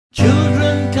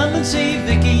and see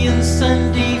Vicki and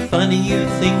Sandy finding you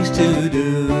things to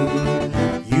do.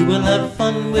 You will have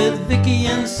fun with Vicki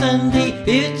and Sandy,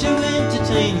 here to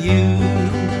entertain you,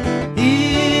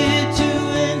 here to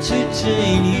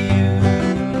entertain you.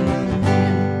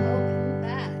 Welcome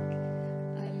back,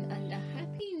 and a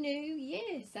happy new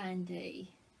year,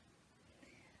 Sandy.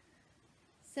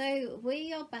 So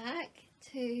we are back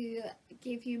to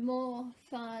give you more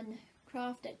fun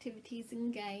craft activities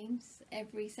and games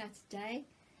every Saturday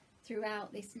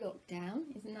throughout this lockdown.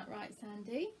 Isn't that right,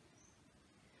 Sandy?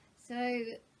 So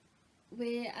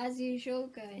we're, as usual,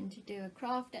 going to do a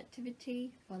craft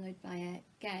activity followed by a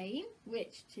game,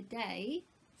 which today,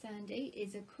 Sandy,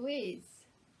 is a quiz,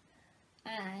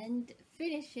 and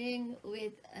finishing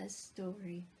with a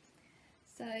story.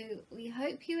 So we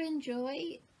hope you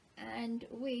enjoy, and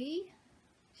we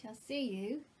shall see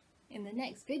you in the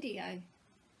next video.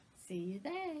 See you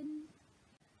then.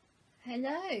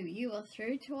 Hello, you are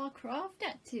through to our craft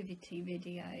activity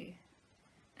video,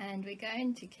 and we're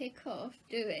going to kick off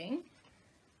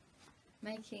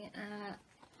making a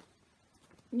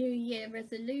New Year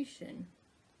resolution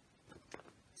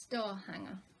star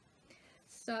hanger.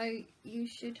 So you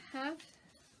should have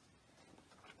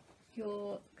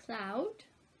your cloud,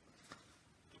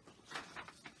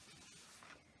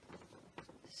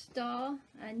 star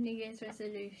and New Year's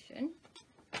resolution,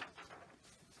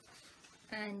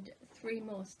 and 3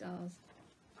 more stars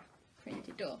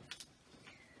printed off.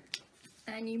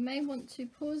 And you may want to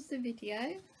pause the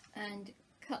video and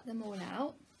cut them all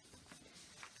out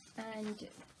and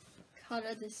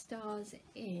colour the stars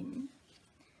in.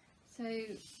 So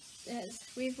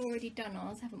we've already done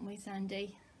ours, haven't we,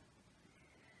 Sandy?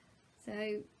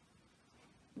 So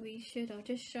I'll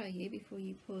just show you before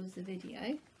you pause the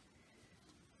video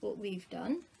what we've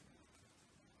done.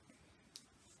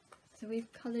 So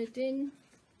we've coloured in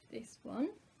this one,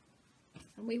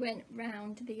 and we went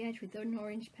round the edge with an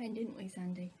orange pen, didn't we,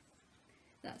 Sandy?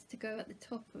 That's to go at the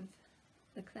top of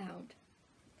the cloud,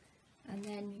 and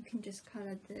then you can just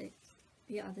colour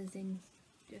the others in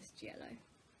just yellow.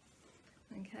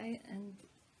 Okay, and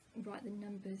write the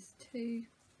numbers 2,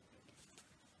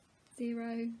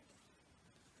 0,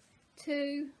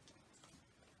 2,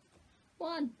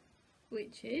 1,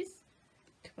 which is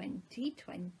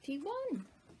 2021.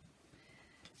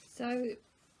 So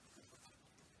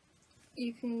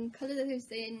you can colour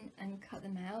those in and cut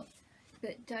them out,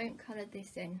 but don't colour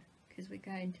this in because we're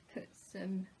going to put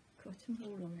some cotton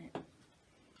wool on it.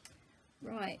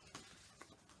 Right,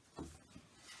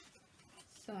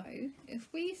 so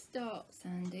if we start,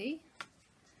 Sandy,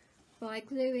 by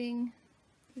gluing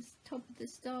the top of the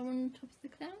star on top of the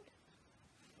cloud.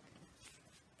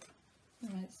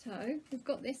 Right, so we've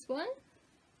got this one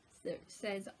that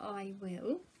says I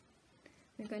will.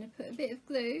 We're going to put a bit of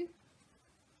glue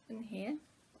in here,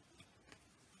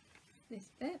 this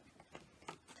bit,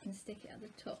 and stick it at the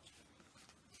top.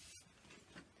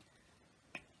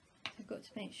 I've got to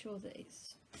make sure that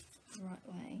it's the right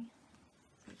way.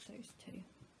 So it's those two.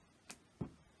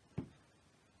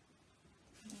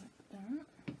 Like that.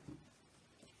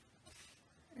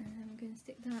 And I'm going to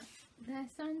stick that there,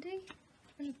 Sandy.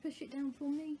 Can you push it down for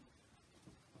me?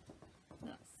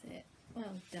 That's it.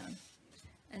 Well done.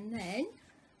 And then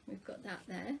we've got that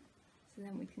there, so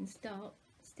then we can start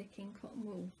sticking cotton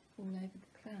wool all over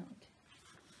the cloud.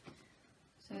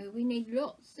 So we need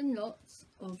lots and lots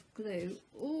of glue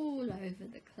all over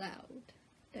the cloud,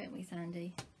 don't we,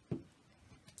 Sandy?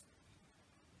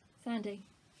 Sandy,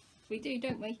 we do,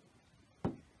 don't we?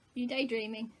 You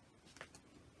daydreaming?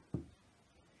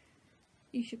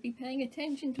 You should be paying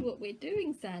attention to what we're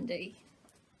doing, Sandy.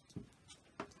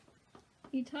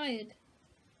 You tired?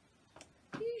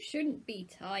 You shouldn't be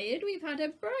tired, we've had a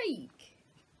break.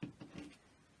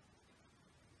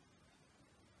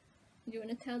 Do you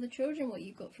want to tell the children what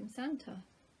you got from Santa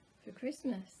for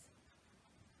Christmas?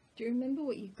 Do you remember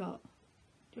what you got?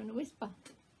 Do you want to whisper?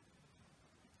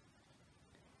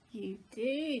 You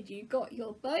did, you got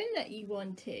your bone that you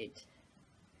wanted.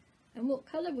 And what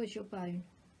colour was your bone?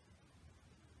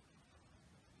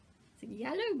 It's a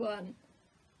yellow one.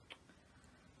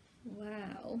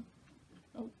 Wow.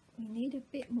 Oh, we need a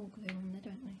bit more glue on there,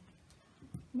 don't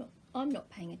we? I'm not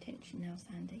paying attention now,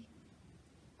 Sandy.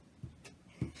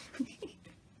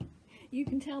 You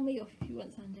can tell me off if you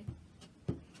want, Sandy.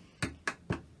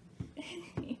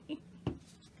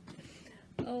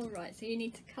 Alright, so you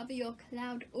need to cover your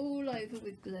cloud all over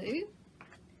with glue.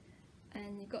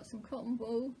 And you've got some cotton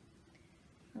wool.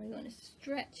 And we want to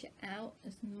stretch it out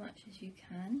as much as you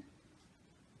can.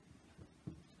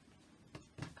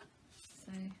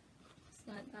 So, just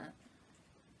like that.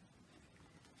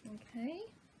 Okay.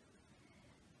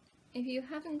 if you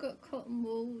haven't got cotton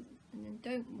wool, then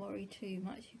don't worry too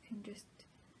much, you can just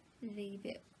leave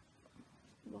it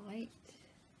white.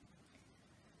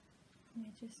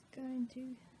 We're just going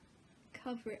to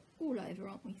cover it all over,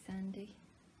 aren't we, Sandy?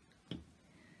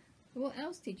 What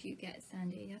else did you get,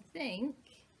 Sandy? I think,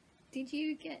 did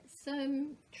you get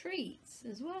some treats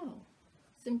as well?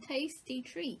 Some tasty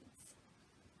treats?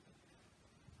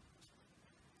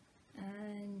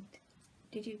 And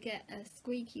did you get a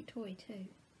squeaky toy too?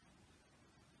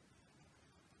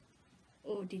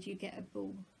 Or did you get a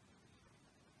ball?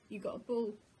 You got a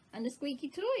ball and a squeaky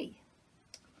toy.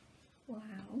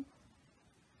 Wow.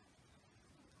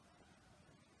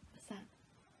 What's that?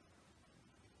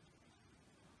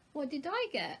 What did I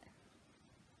get?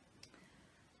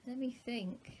 Let me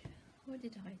think. What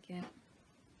did I get?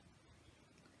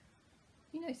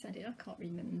 You know, Sandy, I can't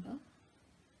remember.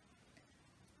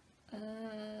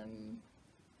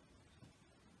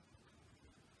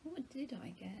 What did I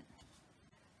get?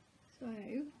 So,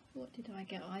 what did I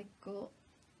get? I got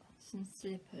some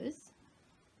slippers.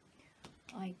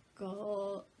 I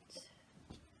got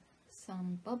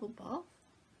some bubble bath.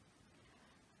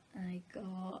 I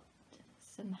got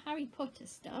some Harry Potter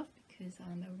stuff because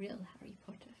I'm a real Harry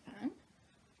Potter fan.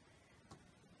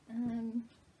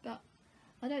 But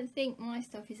I don't think my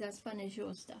stuff is as fun as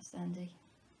your stuff, Sandy.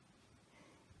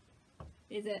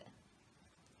 Is it?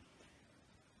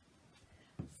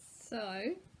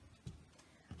 So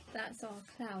that's our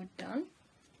cloud done,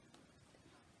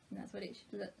 and that's what it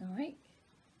should look like.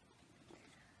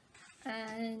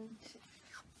 And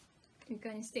we're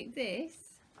going to stick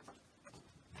this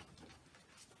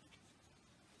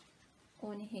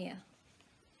on here,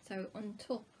 so on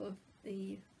top of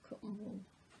the cotton wool.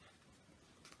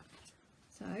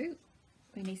 So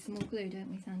we need some more glue, don't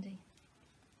we, Sandy?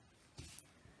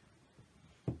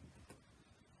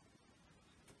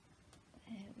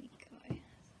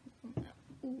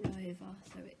 All over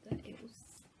so that it will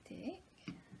stick,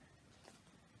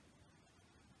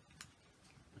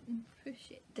 and push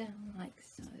it down like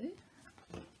so.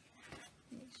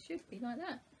 It should be like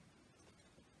that,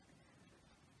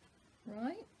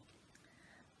 right?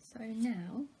 So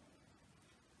now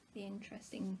the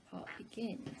interesting part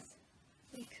begins,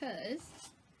 because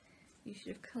you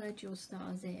should have coloured your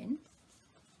stars in,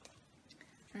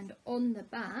 and on the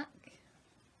back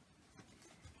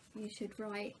you should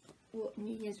write what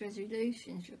New Year's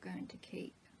resolutions you're going to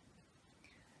keep.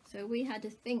 So we had to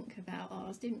think about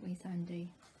ours, didn't we,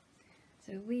 Sandy?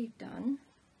 So we've done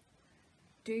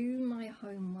do my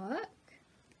homework,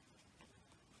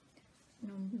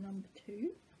 number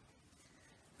 2,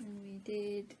 and we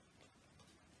did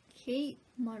keep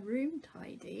my room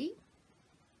tidy,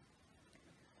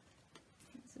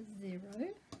 that's a 0,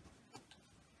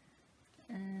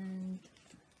 and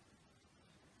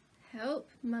help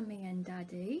mummy and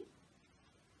daddy,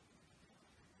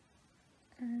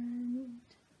 and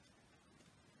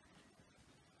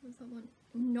what was that one?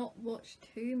 Not watch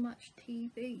too much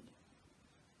TV.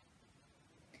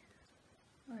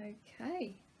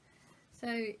 Okay,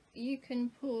 so you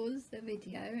can pause the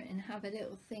video and have a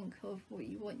little think of what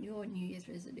you want your New Year's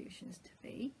resolutions to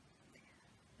be,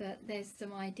 but there's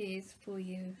some ideas for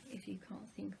you if you can't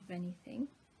think of anything.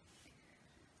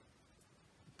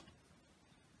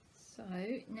 So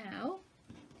now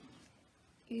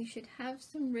you should have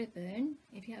some ribbon.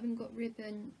 If you haven't got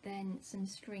ribbon, then some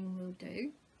string will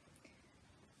do.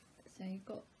 So you've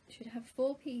got, should have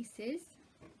 4 pieces,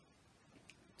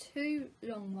 2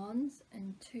 long ones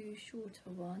and 2 shorter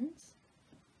ones.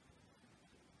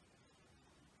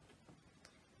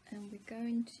 And we're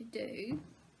going to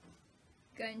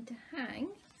hang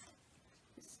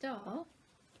the star,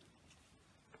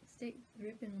 stick the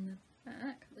ribbon on the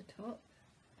back at the top,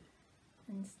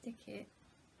 and stick it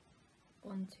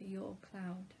onto your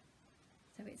cloud,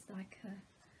 so it's like a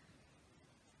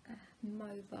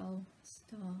mobile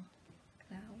star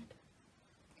cloud.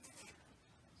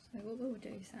 So what we'll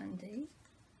do, Sandy,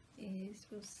 is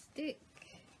we'll stick,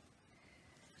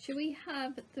 should we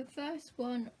have the first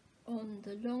one on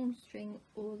the long string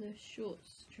or the short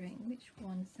string? Which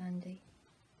one, Sandy?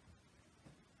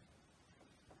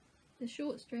 The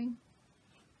short string.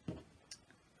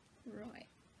 Right.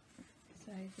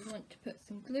 So if we want to put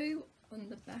some glue on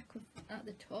the back of, at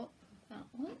the top of that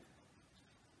one.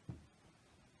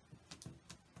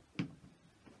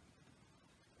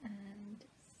 And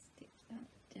stick that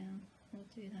down. We'll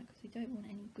do that because we don't want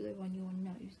any glue on your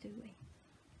nose, do we?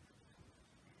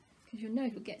 Because your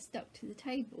nose will get stuck to the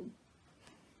table.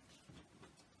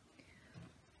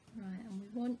 Right, and we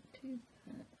want to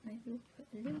put, maybe we'll put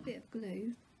a little bit of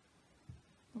glue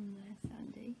on there,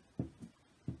 Sandy.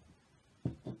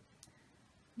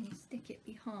 and you stick it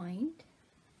behind.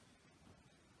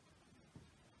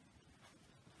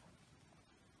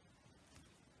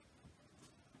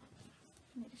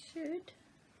 And it should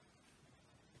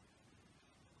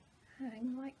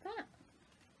hang like that.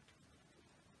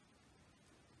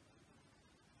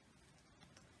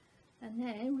 And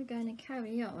then we're going to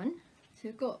carry on. So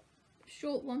we've got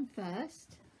short one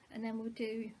first, and then we'll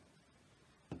do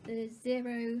the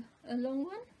 0 a long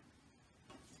one.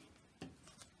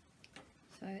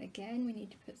 So again, we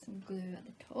need to put some glue at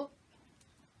the top,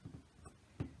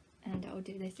 and I'll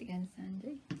do this again,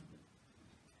 Sandy.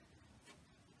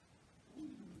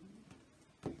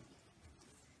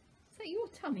 Is that your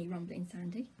tummy rumbling,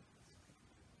 Sandy?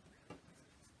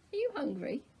 Are you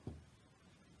hungry?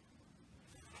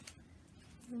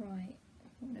 Right, I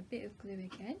want a bit of glue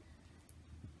again,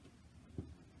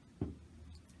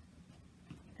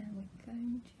 and we're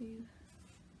going to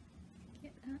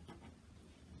get that.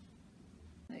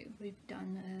 So we've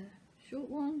done a short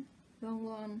one, long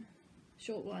one,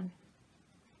 short one,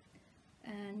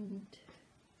 and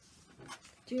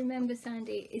do you remember,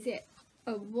 Sandy, is it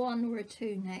a 1 or a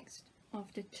 2 next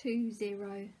after 2,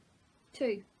 0,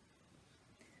 2?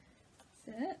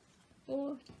 So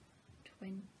for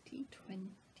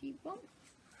 2021.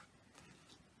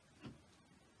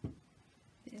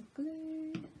 Bit of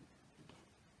glue,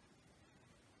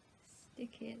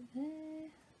 stick it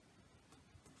there,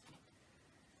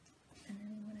 and then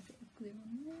we want a bit of glue on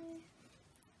there.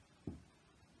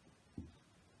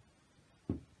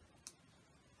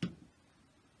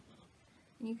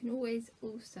 And you can always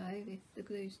also, if the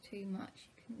glue's too much,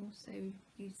 you can also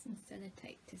use some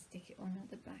sellotape to stick it on at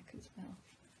the back as well.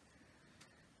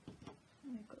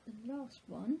 We've got the last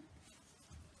one,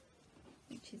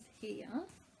 which is here.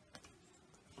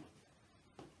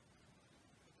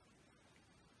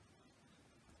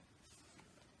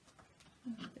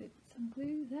 I'll put some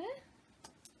glue there,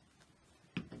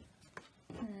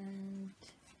 and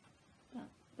that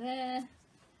there,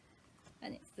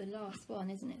 and it's the last one,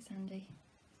 isn't it, Sandy?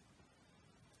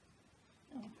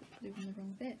 Oh, I put glue on the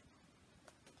wrong bit.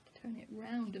 Turn it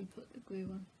round and put the glue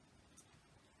on.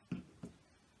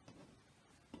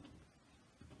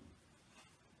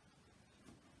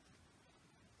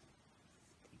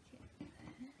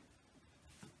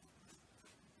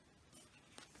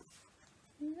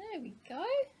 There we go.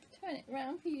 Turn it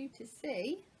round for you to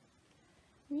see.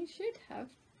 You should have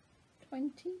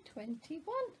 2021.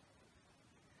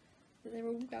 So they're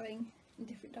all going in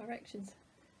different directions.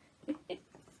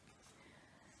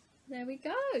 There we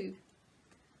go.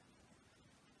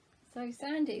 So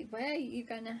Sandy, where are you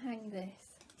going to hang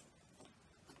this?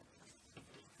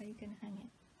 Where are you going to hang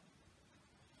it?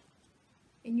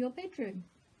 In your bedroom.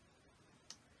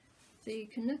 So you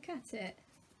can look at it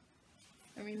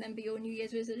and remember your New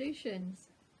Year's resolutions.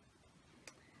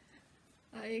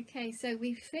 Okay, so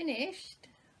we've finished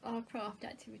our craft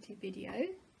activity video,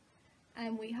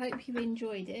 and we hope you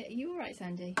enjoyed it. Are you alright,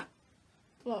 Sandy?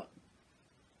 What?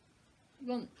 You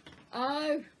want...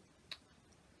 Oh!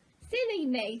 Silly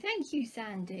me! Thank you,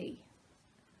 Sandy.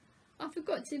 I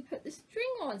forgot to put the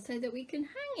string on so that we can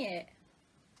hang it.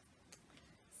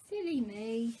 Silly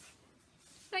me.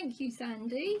 Thank you,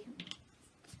 Sandy.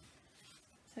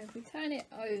 So if we turn it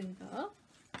over,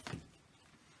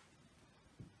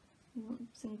 you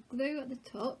want some glue at the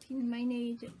top. You may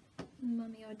need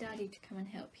Mummy or Daddy to come and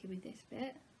help you with this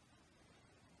bit.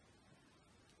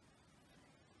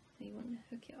 So you want to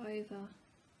hook it over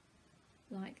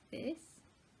like this,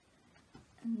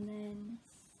 and then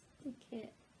stick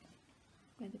it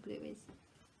where the glue is.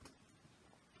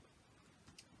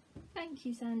 Thank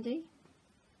you, Sandy.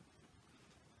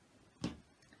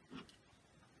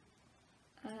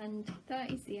 And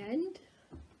that is the end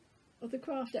of the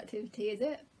craft activity, is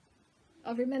it?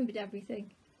 I've remembered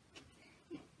everything.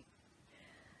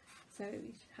 So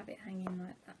we should have it hanging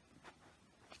like that.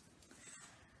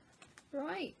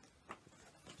 Right,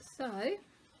 so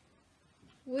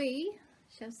we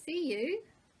shall see you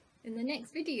in the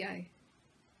next video.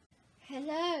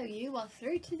 Hello, you are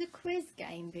through to the quiz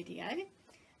game video,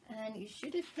 and you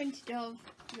should have printed off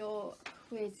your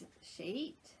quiz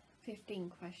sheet, 15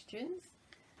 questions.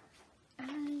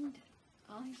 And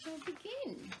I shall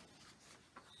begin.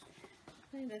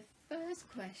 So the first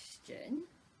question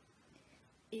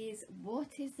is,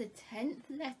 what is the 10th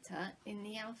letter in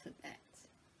the alphabet?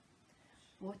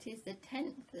 What is the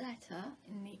 10th letter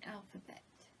in the alphabet?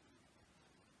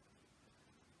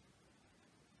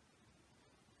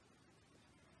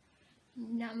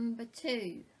 Number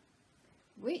 2.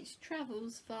 Which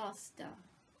travels faster,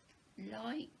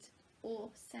 light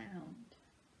or sound?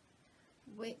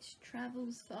 Which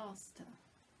travels faster,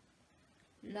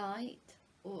 light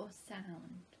or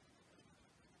sound?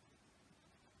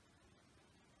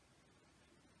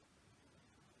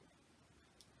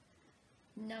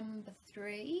 Number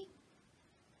 3.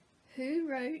 Who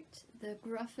wrote the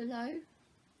Gruffalo,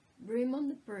 Room on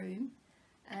the Broom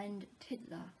and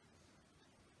Tiddler?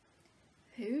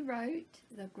 Who wrote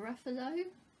the Gruffalo,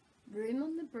 Room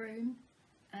on the Broom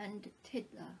and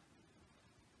Tiddler?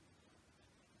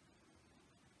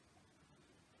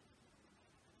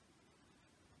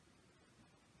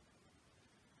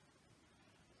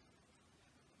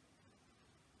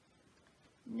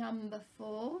 Number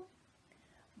 4.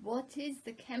 What is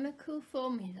the chemical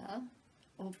formula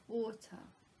of water?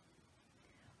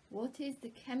 What is the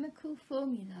chemical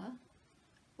formula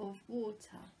of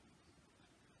water?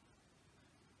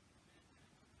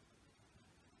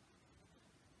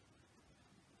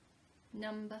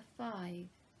 Number 5.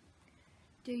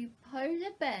 Do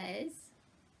polar bears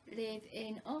live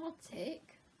in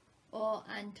Arctic or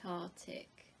Antarctic?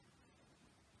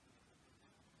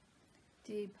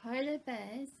 Do polar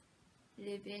bears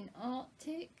live in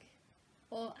Arctic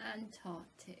or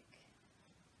Antarctic?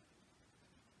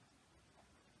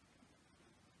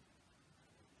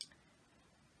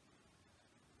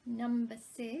 Number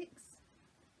 6.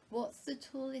 What's the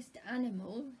tallest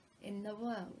animal in the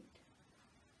world?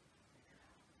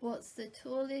 What's the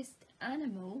tallest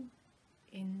animal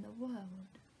in the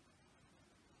world?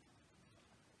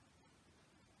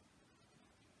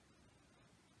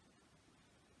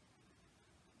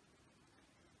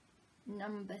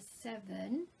 Number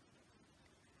 7.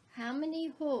 How many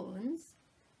horns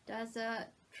does a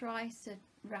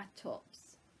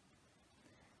triceratops?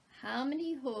 How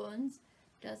many horns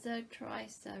does a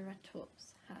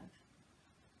triceratops have?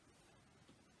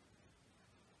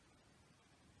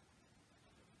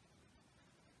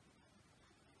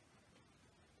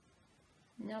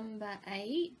 Number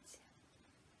 8.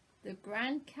 The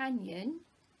Grand Canyon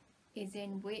is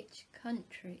in which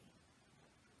country?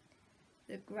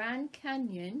 The Grand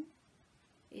Canyon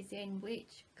is in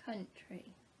which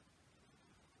country?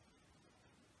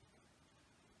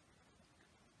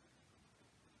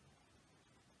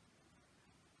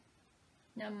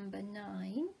 Number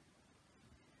 9.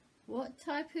 What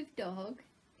type of dog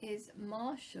is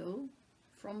Marshall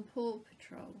from Paw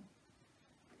Patrol?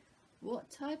 What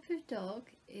type of dog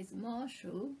is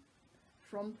Marshall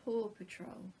from Paw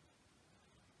Patrol?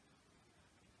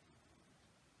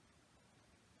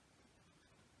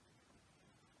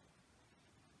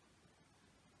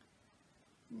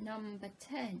 Number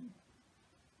 10.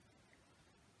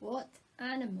 What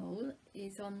animal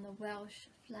is on the Welsh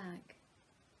flag?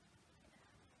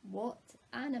 What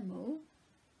animal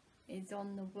is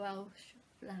on the Welsh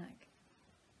flag?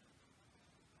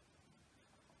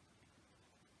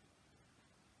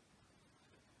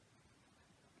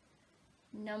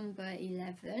 Number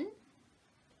 11.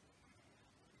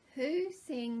 Who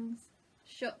sings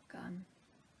Shotgun?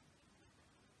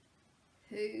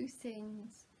 Who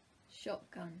sings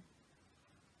Shotgun?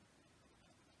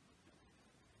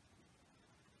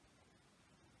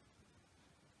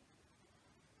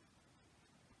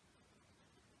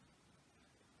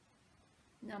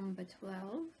 Number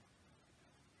 12.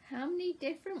 How many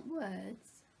different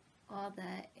words are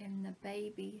there in the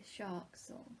Baby Shark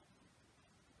song?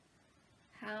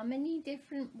 How many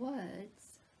different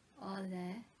words are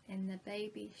there in the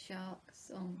Baby Shark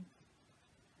song?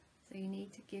 So you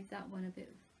need to give that one a bit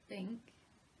of a think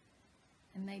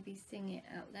and maybe sing it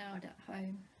out loud at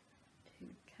home to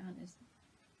count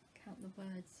the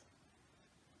words.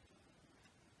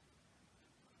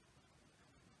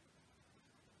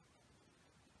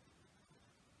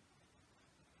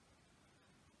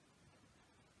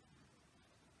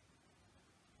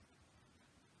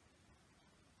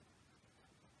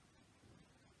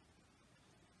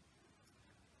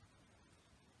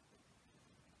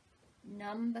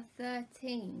 Number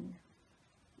 13.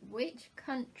 Which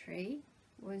country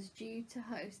was due to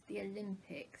host the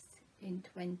Olympics in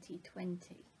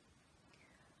 2020?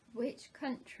 Which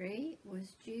country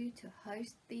was due to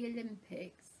host the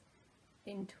Olympics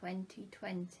in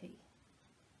 2020?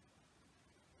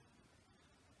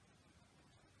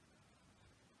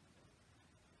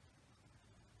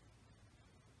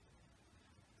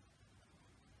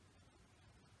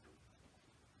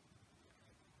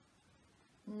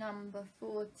 Number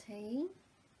 14.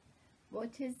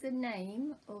 What is the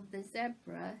name of the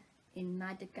zebra in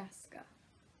Madagascar?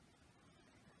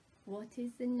 What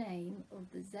is the name of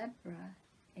the zebra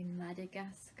in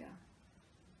Madagascar?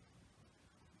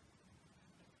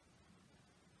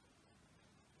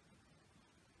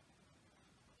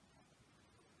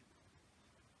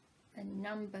 And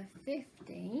number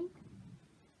 15.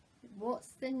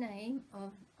 What's the name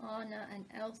of Anna and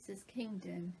Elsa's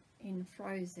kingdom in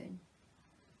Frozen?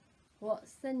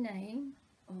 What's the name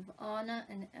of Anna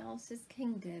and Elsa's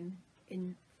kingdom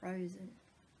in Frozen?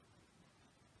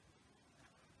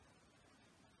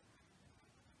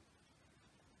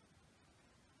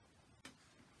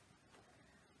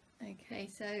 Okay,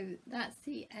 so that's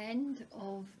the end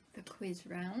of the quiz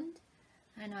round,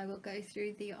 and I will go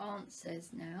through the answers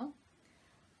now.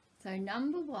 So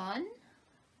number 1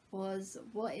 was,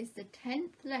 what is the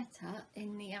 10th letter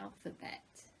in the alphabet?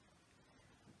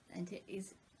 And it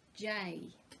is J.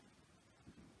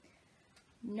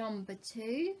 Number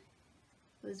 2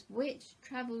 was, which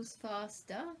travels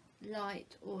faster,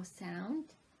 light or sound?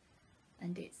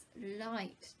 And it's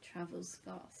light travels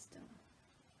faster.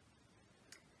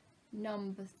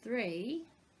 Number 3,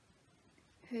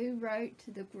 who wrote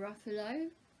The Gruffalo,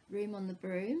 Room on the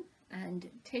Broom and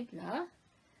Tiddler?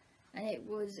 And it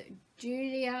was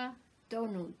Julia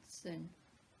Donaldson.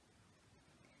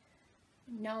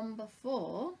 Number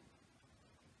 4,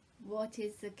 what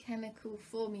is the chemical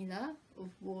formula of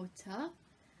water?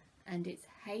 And it's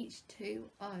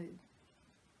H2O.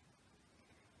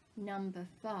 Number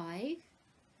 5,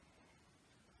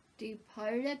 do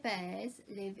polar bears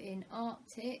live in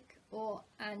Arctic or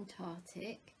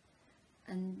Antarctic?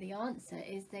 And the answer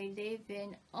is they live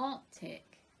in Arctic.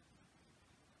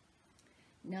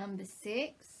 Number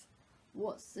 6,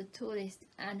 what's the tallest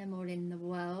animal in the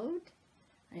world?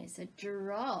 And it's a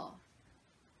giraffe,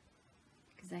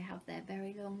 because they have their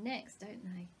very long necks, don't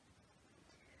they?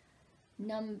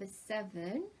 Number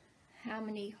 7, how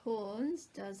many horns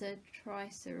does a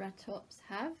triceratops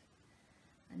have?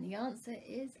 And the answer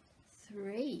is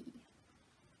 3.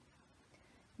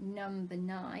 Number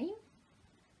 9,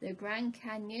 the Grand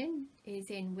Canyon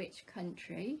is in which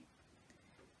country?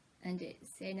 And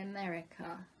it's in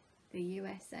America, the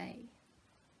USA.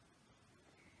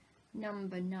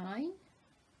 Number 9,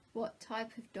 what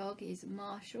type of dog is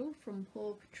Marshall from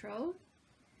Paw Patrol?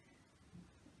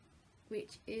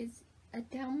 Which is a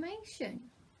Dalmatian.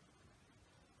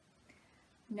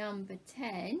 Number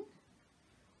 10,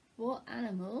 what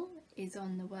animal is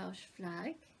on the Welsh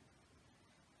flag?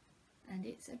 And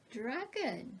it's a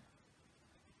dragon.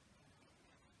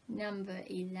 Number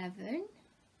 11,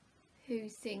 who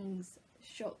sings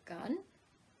Shotgun?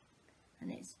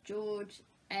 And it's George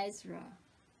Ezra.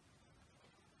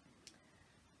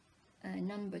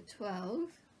 Number 12,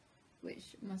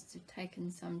 which must have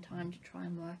taken some time to try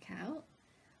and work out,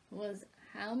 was,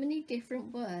 how many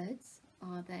different words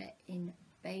are there in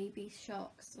Baby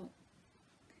Shark song?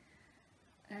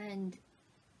 And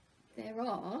there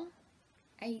are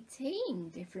 18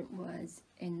 different words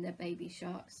in the Baby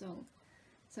Shark song.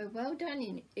 So well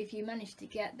done if you managed to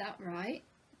get that right.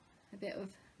 A bit of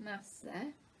maths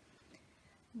there.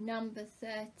 Number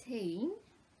 13,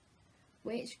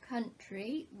 which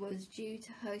country was due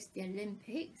to host the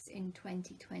Olympics in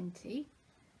 2020?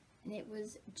 And it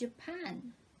was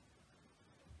Japan.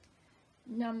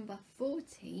 Number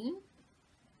 14,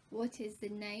 what is the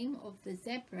name of the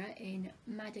zebra in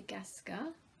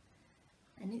Madagascar?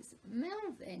 And it's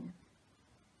Melvin.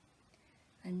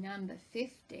 And number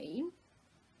 15,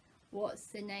 what's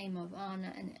the name of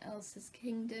Anna and Elsa's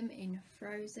kingdom in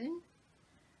Frozen?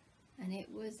 And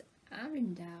it was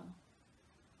Arendelle.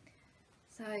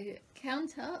 So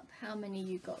count up how many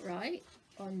you got right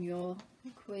on your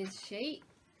quiz sheet,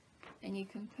 and you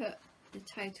can put the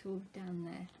total down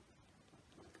there.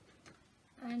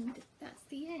 And that's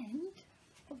the end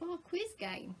of our quiz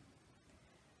game.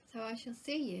 So I shall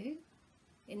see you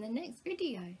in the next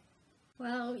video.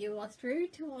 Well, you are through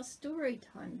to our story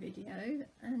time video,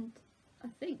 and I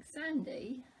think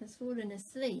Sandy has fallen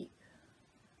asleep.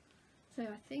 So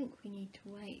I think we need to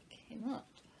wake him up.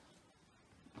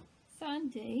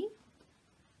 Sandy?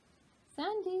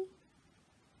 Sandy?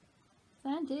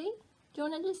 Sandy? Do you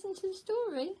want to listen to the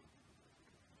story?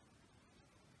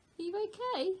 Are you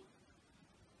okay?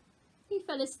 You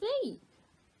fell asleep.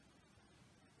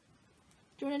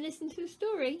 Do you want to listen to the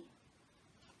story?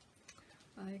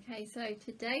 Okay, so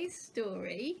today's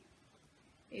story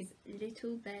is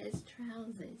Little Bear's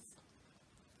Trousers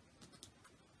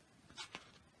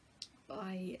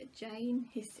by Jane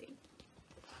Hissing.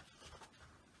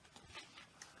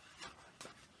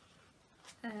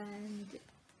 And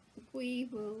we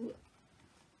will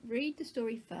read the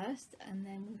story first, and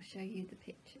then we'll show you the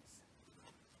pictures.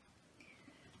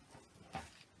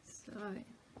 So,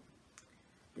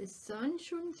 the sun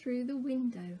shone through the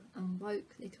window and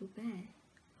woke Little Bear.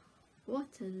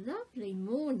 What a lovely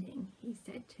morning, he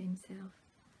said to himself.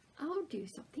 I'll do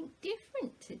something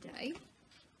different today.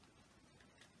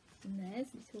 And there's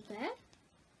Little Bear.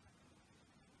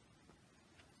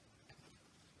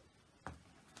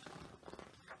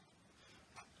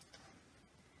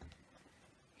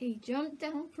 He jumped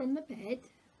down from the bed,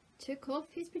 took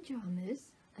off his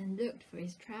pyjamas and looked for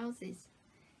his trousers.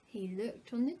 He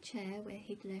looked on the chair where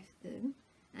he'd left them,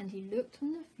 and he looked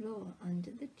on the floor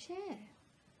under the chair.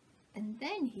 And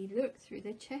then he looked through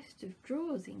the chest of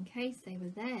drawers in case they were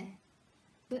there.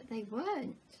 But they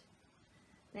weren't.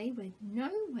 They were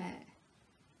nowhere.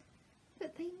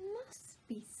 But they must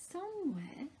be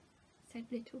somewhere, said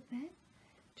Little Bear.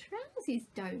 Trousers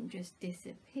don't just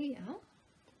disappear.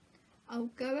 I'll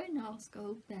go and ask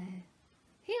Old Bear.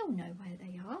 He'll know where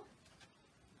they are.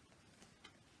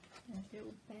 There's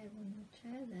Little Bear on the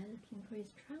chair there looking for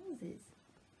his trousers.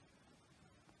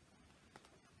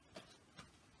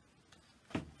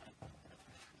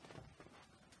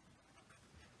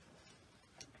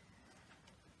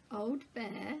 Old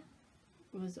Bear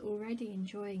was already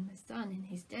enjoying the sun in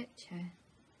his deck chair.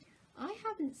 I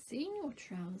haven't seen your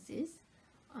trousers,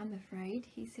 I'm afraid,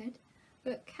 he said,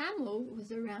 but Camel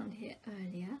was around here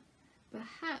earlier.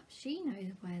 Perhaps she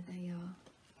knows where they are.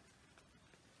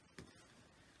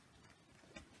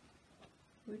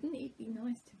 Wouldn't it be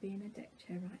nice to be in a deck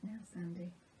chair right now,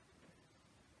 Sandy?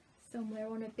 Somewhere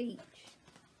on a beach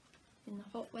in the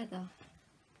hot weather.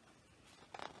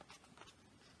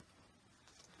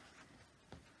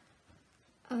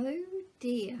 Oh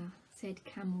dear, said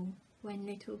Camel when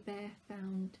Little Bear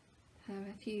found her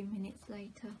a few minutes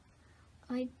later.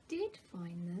 I did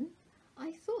find them.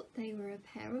 I thought they were a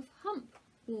pair of hump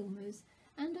warmers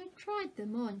and I tried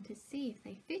them on to see if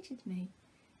they fitted me.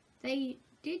 They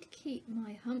did keep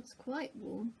my humps quite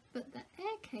warm, but the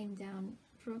air came down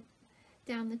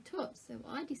the top, so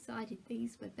I decided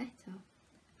these were better.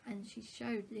 And she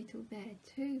showed Little Bear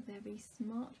two very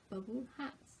smart bubble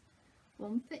hats,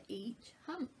 one for each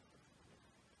hump.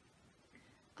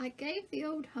 I gave the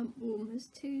old hump warmers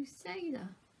to Sailor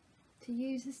to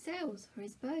use as sails for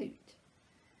his boat.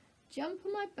 Jump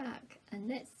on my back and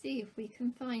let's see if we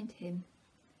can find him.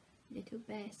 Little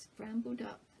Bear scrambled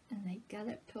up and they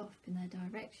galloped off in the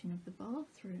direction of the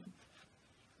bathroom.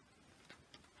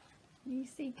 You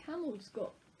see, Camel's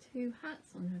got two hats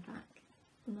on her back,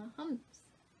 on her humps.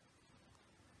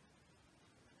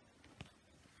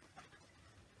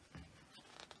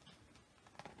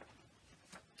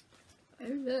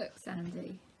 Oh look,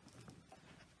 Sandy.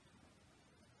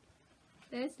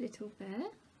 There's Little Bear,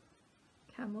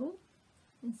 Camel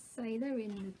and Sailor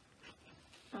in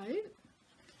the boat.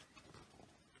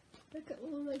 Look at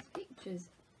all those pictures.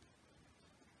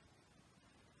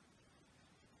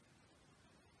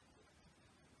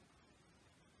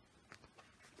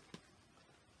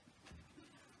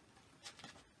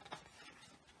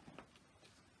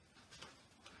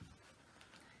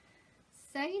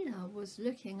 Sailor was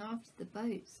looking after the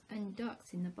boats and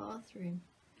ducks in the bathroom.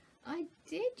 I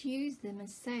did use them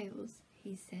as sails,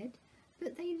 he said,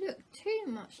 but they look too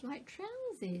much like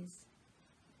trousers.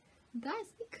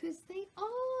 That's because they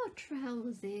are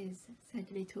trousers, said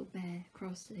Little Bear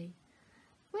crossly.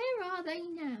 Where are they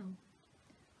now?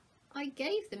 I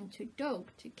gave them to Dog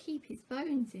to keep his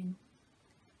bones in,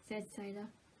 said Sailor.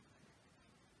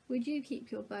 Would you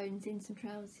keep your bones in some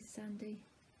trousers, Sandy?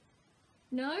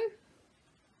 No?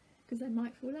 Because they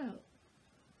might fall out.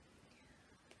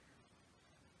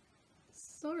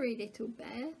 Sorry, Little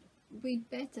Bear. We'd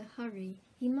better hurry.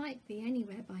 He might be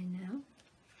anywhere by now.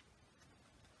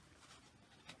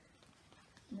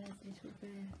 And there's Little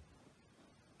Bear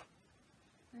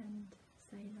and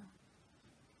Sailor.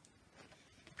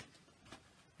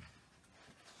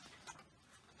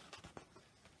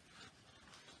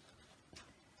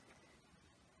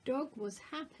 Dog was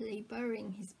happily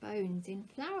burying his bones in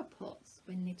flower pots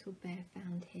when Little Bear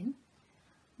found him.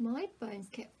 My bones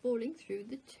kept falling through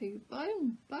the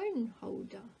bone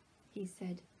holder, he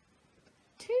said.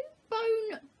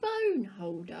 Bone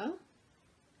holder?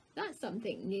 That's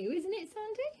something new, isn't it,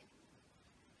 Sandy?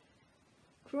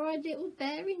 Cried Little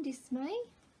Bear in dismay.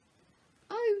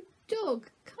 Oh, Dog,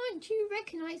 can't you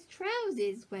recognise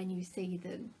trousers when you see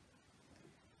them?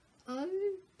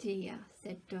 Oh dear,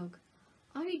 said Dog.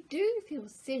 I do feel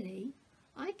silly.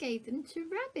 I gave them to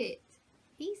Rabbit.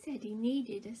 He said he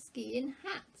needed a skiing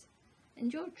hat,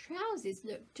 and your trousers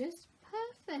look just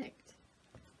perfect.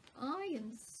 I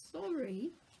am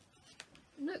sorry.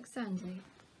 Look, Sandy,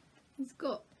 he's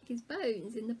got his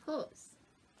bones in the pots.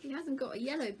 He hasn't got a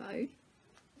yellow bone.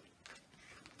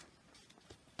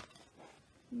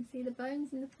 You see the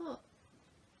bones in the pot?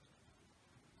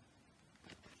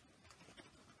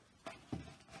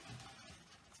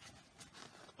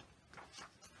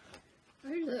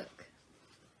 Oh look,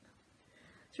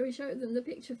 shall we show them the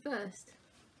picture first?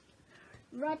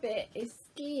 Rabbit is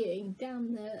skiing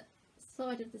down the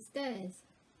side of the stairs.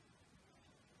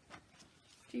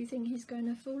 Do you think he's going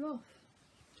to fall off?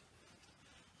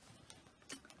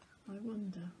 I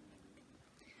wonder.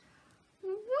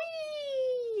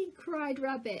 Whee! Cried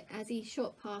Rabbit as he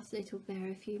shot past Little Bear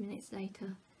a few minutes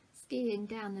later, skiing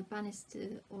down the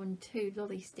banister on 2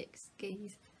 lolly stick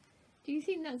skis. Do you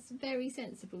think that's very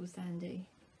sensible, Sandy?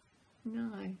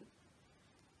 No,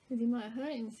 because he might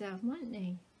hurt himself, mightn't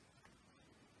he?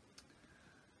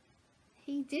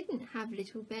 He didn't have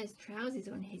Little Bear's trousers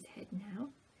on his head now,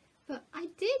 but I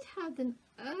did have them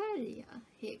earlier,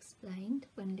 he explained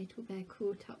when Little Bear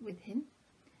caught up with him.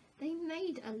 They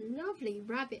made a lovely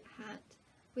rabbit hat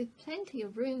with plenty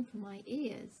of room for my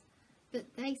ears, but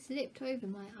they slipped over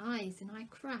my eyes and I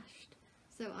crashed,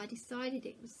 so I decided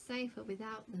it was safer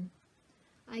without them.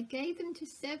 I gave them to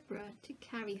Zebra to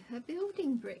carry her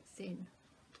building bricks in.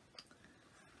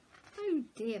 Oh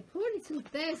dear, poor Little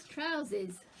Bear's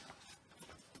trousers.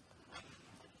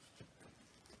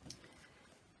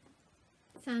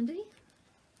 Sandy,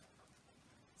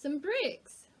 some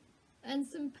bricks and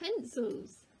some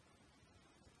pencils.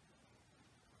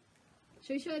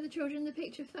 Shall we show the children the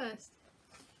picture first?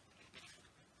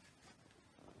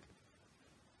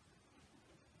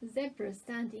 The zebra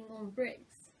standing on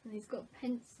bricks and he's got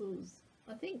pencils.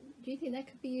 Do you think that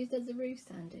could be used as a roof,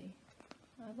 Sandy?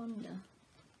 I wonder.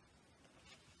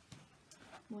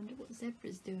 Wonder what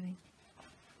Zebra's doing.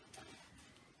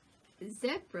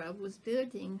 Zebra was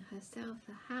building herself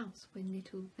a house when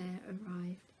Little Bear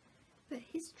arrived, but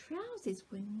his trousers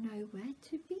were nowhere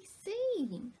to be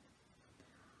seen.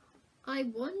 I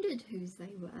wondered whose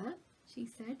they were, she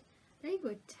said. They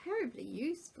were terribly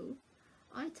useful.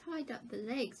 I tied up the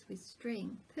legs with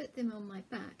string, put them on my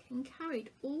back and carried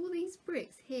all these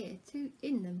bricks here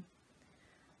in them.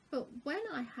 But when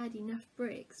I had enough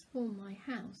bricks for my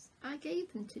house, I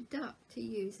gave them to Duck to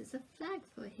use as a flag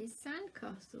for his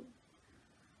sandcastle.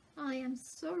 I am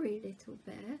sorry, Little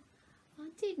Bear. I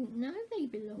didn't know they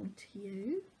belonged to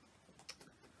you.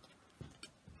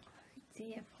 Oh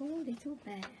dear, poor Little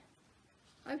Bear.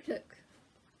 Oh look.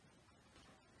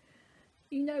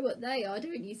 You know what they are,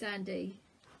 don't you, Sandy?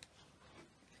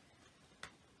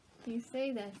 You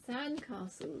see, they're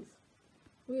sandcastles.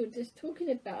 We were just talking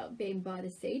about being by the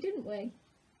sea, didn't we?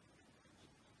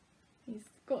 He's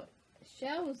got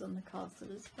shells on the castle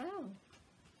as well.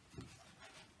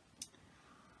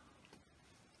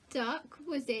 Duck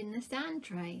was in the sand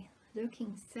tray,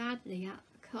 looking sadly at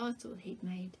the castle he'd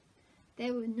made.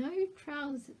 There were no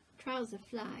trouser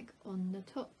flag on the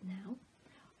top now.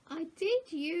 I did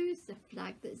use the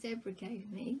flag that Zebra gave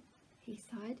me, he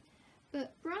sighed,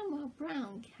 but Bramwell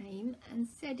Brown came and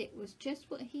said it was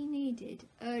just what he needed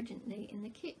urgently in the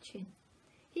kitchen.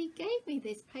 He gave me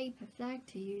this paper flag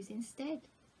to use instead.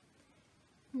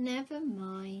 Never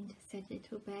mind, said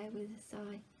Little Bear with a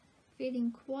sigh,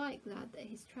 feeling quite glad that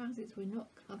his trousers were not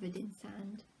covered in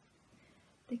sand.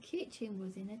 The kitchen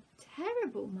was in a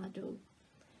terrible muddle.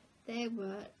 There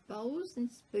were bowls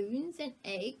and spoons and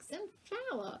eggs and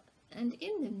flour, and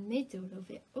in the middle of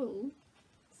it all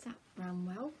sat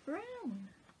Bramwell Brown.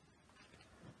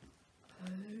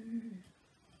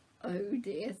 Oh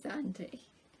dear, Sandy.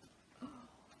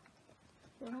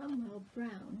 Bramwell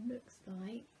Brown looks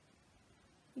like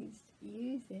he's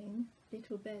using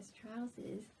Little Bear's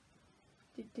trousers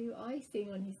to do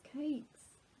icing on his cakes.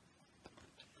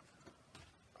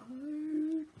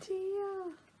 Oh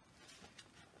dear.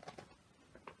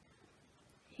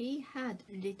 He had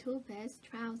Little Bear's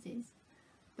trousers,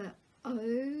 but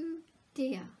oh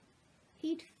dear,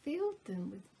 he'd filled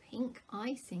them with pink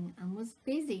icing and was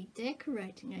busy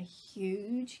decorating a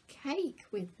huge cake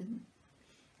with them.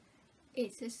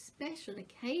 It's a special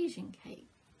occasion cake,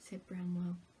 said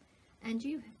Bramwell, and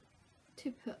you have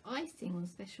to put icing on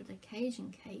special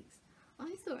occasion cakes.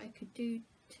 I thought I could do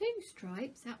 2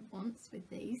 stripes at once with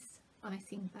these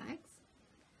icing bags.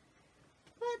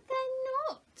 But they're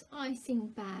not icing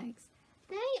bags.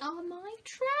 They are my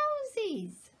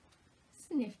trousers,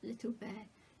 sniffed Little Bear,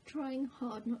 trying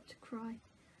hard not to cry.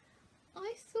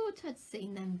 I thought I'd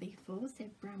seen them before,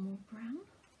 said Bramwell Brown.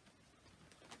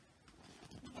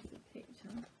 There's a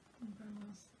picture, and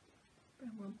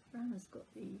Bramwell Brown has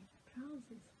got the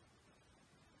trousers.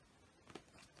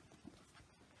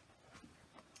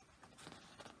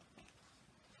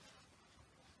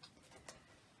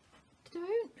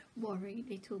 Don't worry,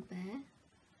 Little Bear,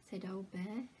 said Old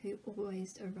Bear, who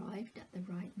always arrived at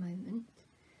the right moment.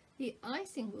 The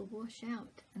icing will wash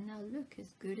out and they'll look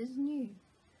as good as new.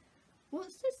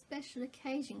 What's the special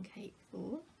occasion cake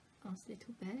for? Asked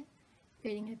Little Bear,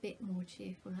 feeling a bit more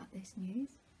cheerful at this news.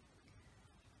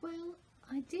 Well,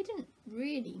 I didn't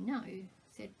really know,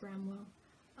 said Bramwell.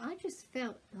 I just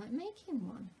felt like making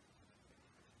one.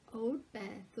 Old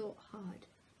Bear thought hard.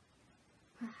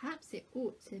 Perhaps it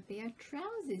ought to be a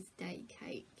Trousers Day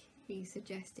cake, he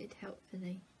suggested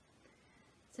helpfully.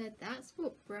 So that's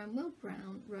what Bramwell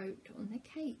Brown wrote on the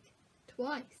cake,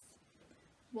 twice.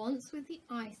 Once with the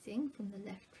icing from the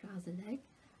left trouser leg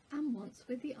and once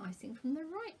with the icing from the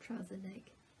right trouser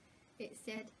leg. It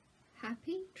said,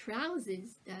 Happy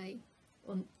Trousers Day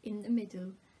in the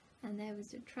middle, and there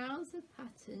was a trouser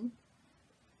pattern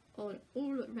all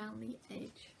around the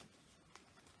edge.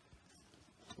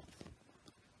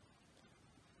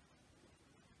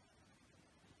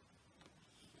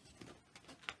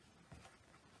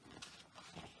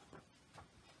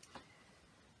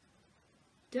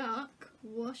 Duck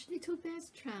washed Little Bear's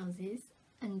trousers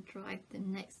and dried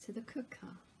them next to the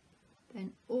cooker.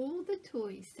 Then all the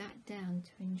toys sat down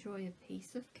to enjoy a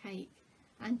piece of cake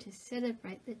and to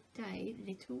celebrate the day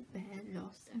Little Bear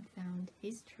lost and found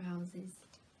his trousers.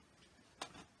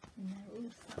 And they're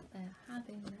all sat there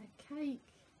having their cake.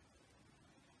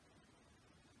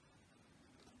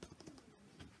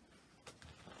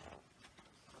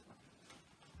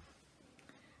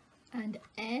 And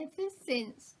ever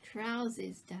since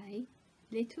Trousers Day,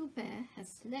 Little Bear has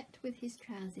slept with his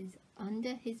trousers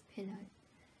under his pillow.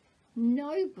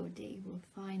 Nobody will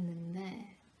find them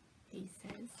there, he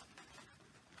says.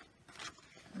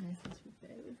 And there's Little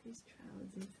Bear with his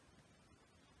trousers.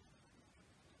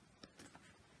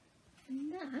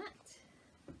 And that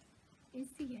is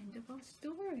the end of our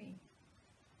story.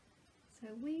 So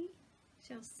we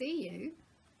shall see you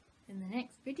in the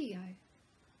next video.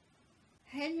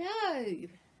 Hello,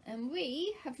 and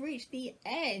we have reached the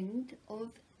end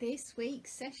of this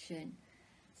week's session.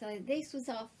 So this was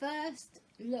our first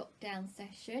lockdown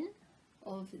session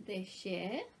of this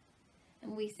year,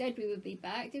 and we said we would be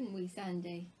back, didn't we,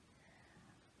 Sandy?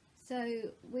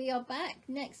 So we are back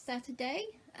next Saturday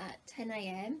at 10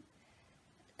 AM,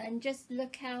 and just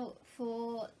look out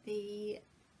for the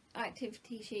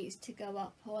activity sheets to go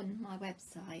up on my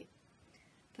website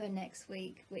for next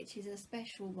week, which is a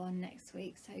special one next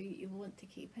week, so you want to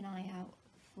keep an eye out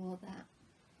for that.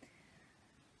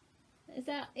 Is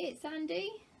that it,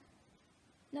 Sandy?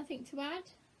 Nothing to add?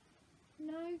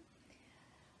 No?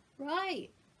 Right,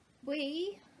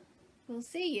 we will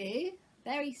see you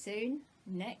very soon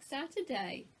next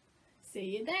Saturday.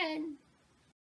 See you then.